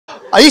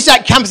I used to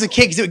act camp as a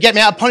kid because it would get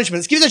me out of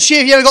punishments. Give us a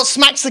cheer if you ever got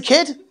smacked as a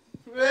kid.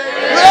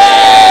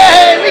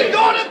 Hey, we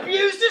got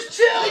abused as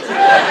children!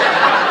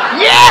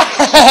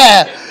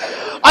 Yeah!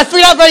 I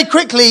figured out very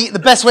quickly the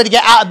best way to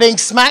get out of being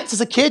smacked as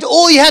a kid.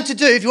 All you had to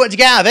do, if you wanted to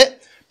get out of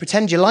it,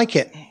 pretend you like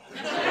it.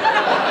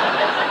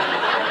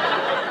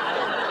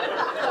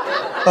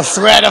 I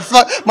swear to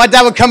fuck. My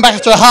dad would come back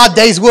after a hard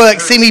day's work,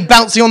 see me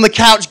bouncing on the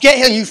couch. Get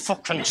here, you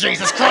fucking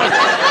Jesus Christ.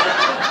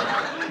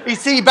 He'd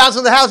see me bouncing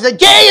on the house and say,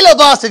 get here, you little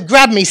bastard.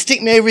 Grab me,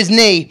 stick me over his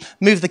knee,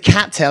 move the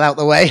cattail out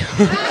the way.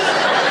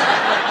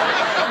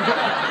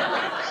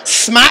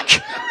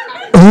 Smack.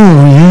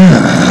 Oh, yeah.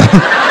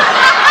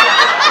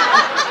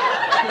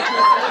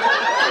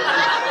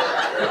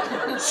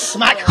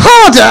 Smack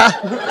harder.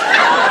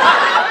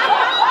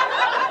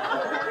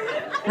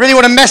 Really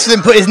want to mess with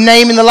him, put his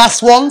name in the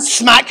last one.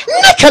 Smack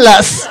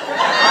Nicholas.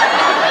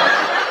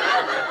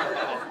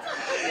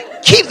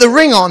 Keep the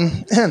ring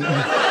on.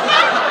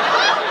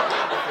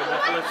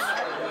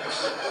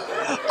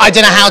 I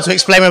don't know how to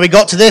explain where we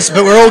got to this,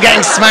 but we're all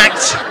getting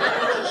smacked.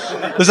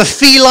 There's a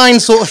feline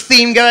sort of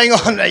theme going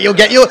on.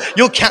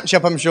 You'll catch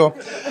up, I'm sure.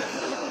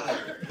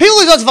 People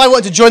always ask if I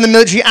wanted to join the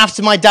military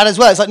after my dad as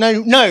well. It's like,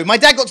 no. My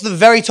dad got to the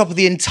very top of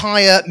the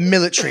entire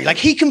military. Like,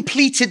 he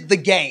completed the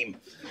game.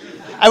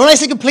 And when I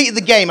say completed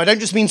the game, I don't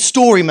just mean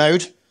story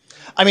mode.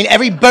 I mean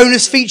every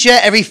bonus feature,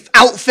 every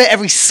outfit,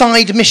 every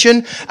side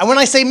mission. And when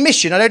I say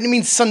mission, I don't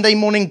mean Sunday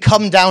morning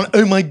come down,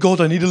 oh my God,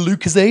 I need a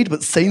Lucasade,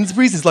 but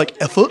Sainsbury's is like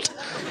effort.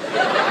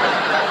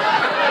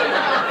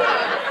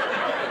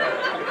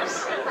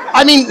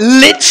 I mean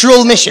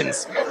literal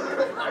missions.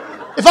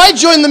 If I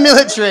joined the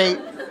military,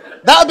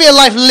 that would be a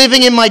life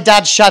living in my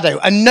dad's shadow,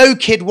 and no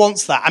kid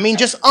wants that. I mean,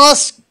 just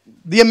ask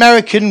the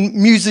American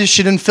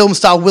musician and film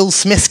star Will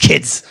Smith's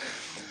kids.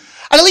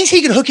 And at least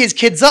he can hook his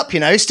kids up, you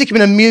know, stick them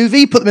in a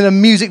movie, put them in a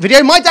music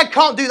video. My dad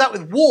can't do that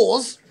with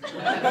wars.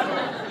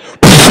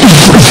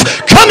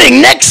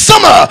 Coming next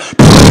summer!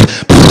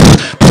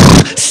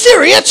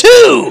 Syria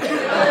 2!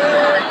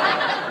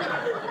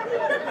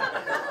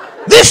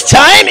 This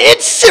time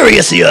it's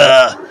Syria.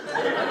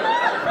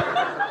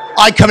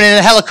 I come in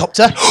a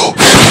helicopter.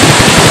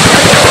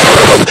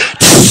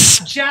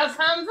 Jazz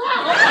hands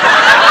out.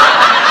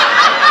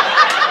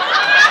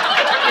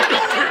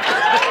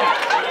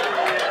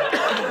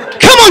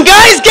 Come on,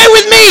 guys, get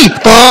with me.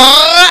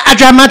 I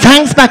drive my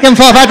tanks back and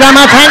forth.